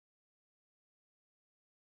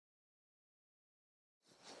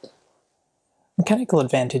Mechanical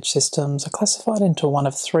advantage systems are classified into one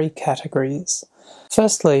of three categories.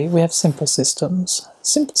 Firstly, we have simple systems.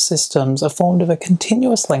 Simple systems are formed of a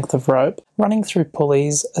continuous length of rope running through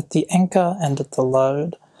pulleys at the anchor and at the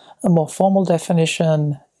load. A more formal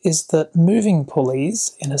definition is that moving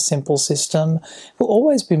pulleys in a simple system will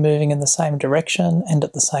always be moving in the same direction and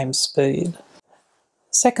at the same speed.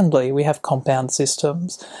 Secondly, we have compound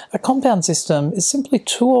systems. A compound system is simply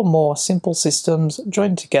two or more simple systems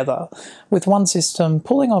joined together, with one system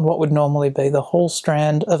pulling on what would normally be the whole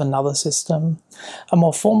strand of another system. A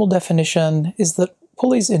more formal definition is that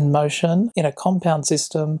pulleys in motion in a compound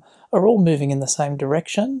system are all moving in the same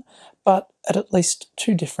direction, but at least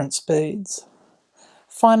two different speeds.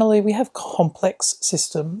 Finally, we have complex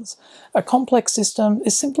systems. A complex system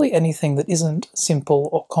is simply anything that isn't simple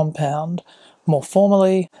or compound. More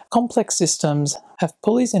formally, complex systems have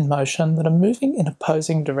pulleys in motion that are moving in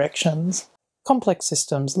opposing directions. Complex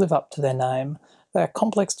systems live up to their name. They are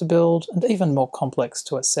complex to build and even more complex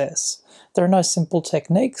to assess. There are no simple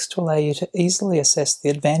techniques to allow you to easily assess the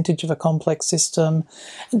advantage of a complex system,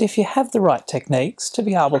 and if you have the right techniques to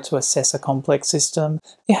be able to assess a complex system,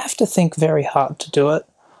 you have to think very hard to do it,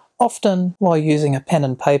 often while using a pen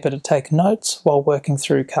and paper to take notes while working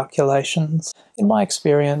through calculations. In my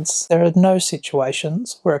experience, there are no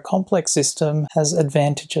situations where a complex system has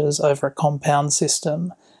advantages over a compound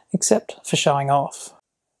system, except for showing off.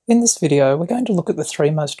 In this video, we're going to look at the three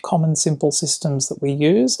most common simple systems that we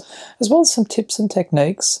use, as well as some tips and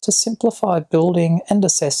techniques to simplify building and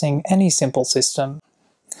assessing any simple system.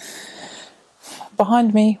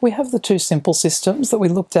 Behind me, we have the two simple systems that we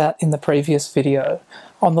looked at in the previous video.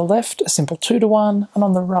 On the left, a simple 2-to-1, and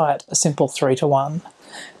on the right, a simple 3-to-1.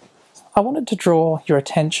 I wanted to draw your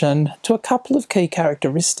attention to a couple of key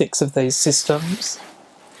characteristics of these systems.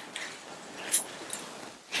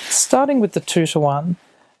 Starting with the 2-to-1,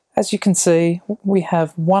 as you can see, we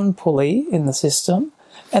have one pulley in the system,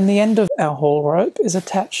 and the end of our haul rope is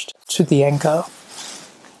attached to the anchor.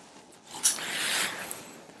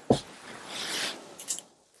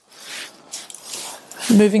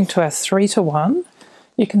 Moving to our 3-to-1,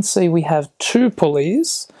 you can see we have two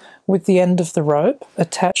pulleys with the end of the rope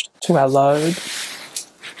attached to our load.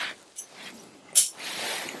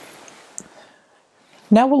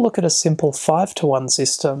 Now we'll look at a simple 5-to-1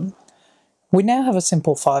 system. We now have a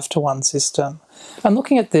simple 5-to-1 system, and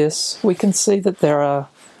looking at this, we can see that there are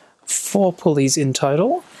 4 pulleys in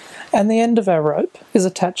total, and the end of our rope is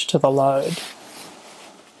attached to the load.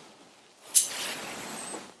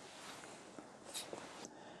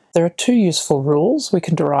 There are two useful rules we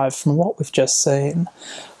can derive from what we've just seen.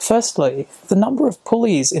 Firstly, the number of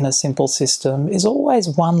pulleys in a simple system is always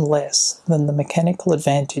one less than the mechanical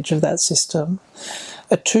advantage of that system.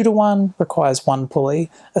 A 2-to-1 requires 1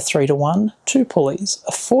 pulley, a 3-to-1, 2 pulleys,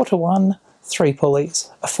 a 4-to-1, 3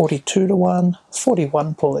 pulleys, a 42-to-1,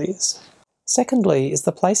 41 pulleys. Secondly is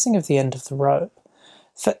the placing of the end of the rope.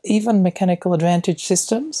 For even mechanical advantage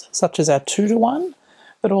systems, such as our 2-to-1,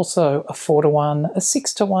 but also a 4-to-1, a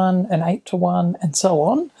 6-to-1, an 8-to-1, and so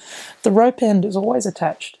on, the rope end is always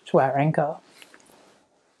attached to our anchor.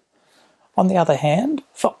 On the other hand,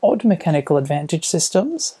 for odd mechanical advantage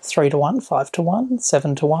systems, 3-to-1, 5-to-1,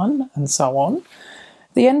 7-to-1, and so on,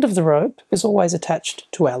 the end of the rope is always attached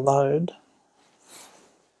to our load.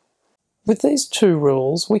 With these two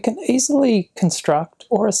rules, we can easily construct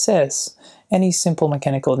or assess any simple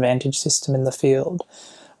mechanical advantage system in the field.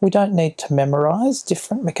 We don't need to memorise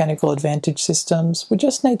different mechanical advantage systems, we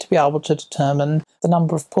just need to be able to determine the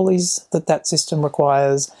number of pulleys that that system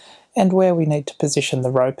requires and where we need to position the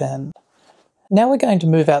rope end. Now we're going to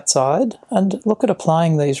move outside and look at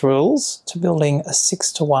applying these rules to building a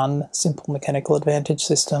 6-to-1 simple mechanical advantage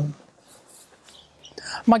system.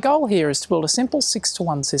 My goal here is to build a simple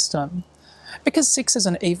 6-to-1 system. Because 6 is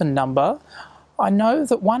an even number, I know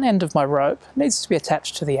that one end of my rope needs to be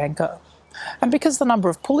attached to the anchor. And because the number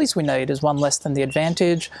of pulleys we need is one less than the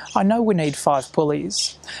advantage, I know we need 5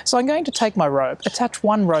 pulleys. So I'm going to take my rope, attach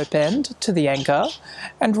one rope end to the anchor,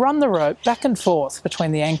 and run the rope back and forth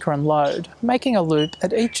between the anchor and load, making a loop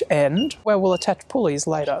at each end where we'll attach pulleys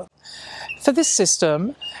later. For this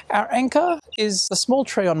system, our anchor is the small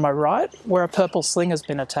tree on my right where a purple sling has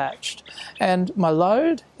been attached, and my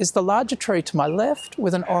load is the larger tree to my left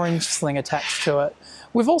with an orange sling attached to it.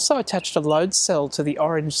 We've also attached a load cell to the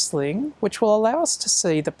orange sling, which will allow us to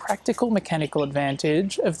see the practical mechanical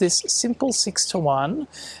advantage of this simple 6-to-1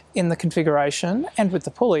 in the configuration and with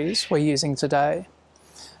the pulleys we're using today.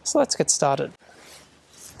 So let's get started.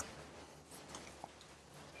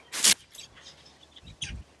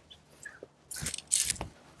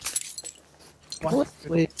 One,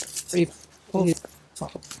 two, three, four,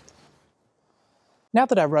 five. Now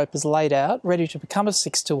that our rope is laid out, ready to become a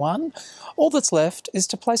 6-to-1, all that's left is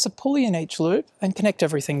to place a pulley in each loop and connect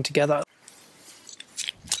everything together.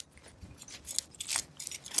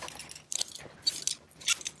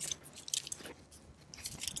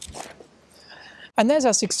 And there's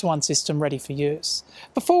our 6-to-1 system ready for use.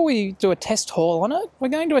 Before we do a test haul on it, we're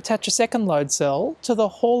going to attach a second load cell to the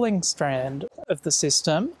hauling strand of the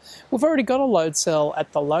system. We've already got a load cell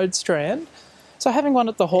at the load strand, so having one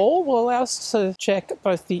at the haul will allow us to check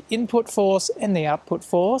both the input force and the output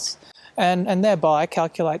force, and thereby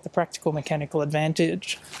calculate the practical mechanical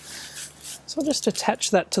advantage. So I'll just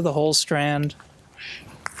attach that to the haul strand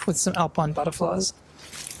with some alpine butterflies.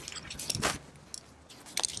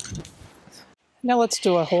 Now let's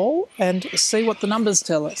do a haul and see what the numbers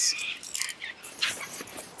tell us.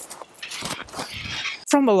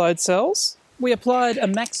 From the load cells, we applied a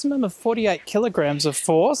maximum of 48 kilograms of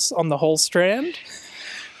force on the haul strand,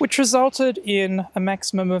 which resulted in a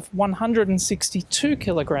maximum of 162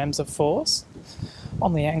 kilograms of force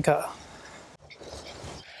on the anchor.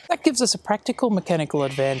 That gives us a practical mechanical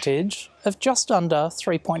advantage of just under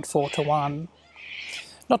 3.4 to 1.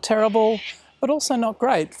 Not terrible, but also not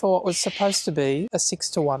great for what was supposed to be a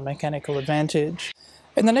 6-to-1 mechanical advantage.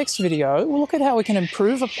 In the next video, we'll look at how we can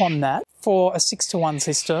improve upon that for a 6-to-1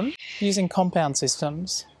 system using compound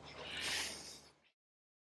systems.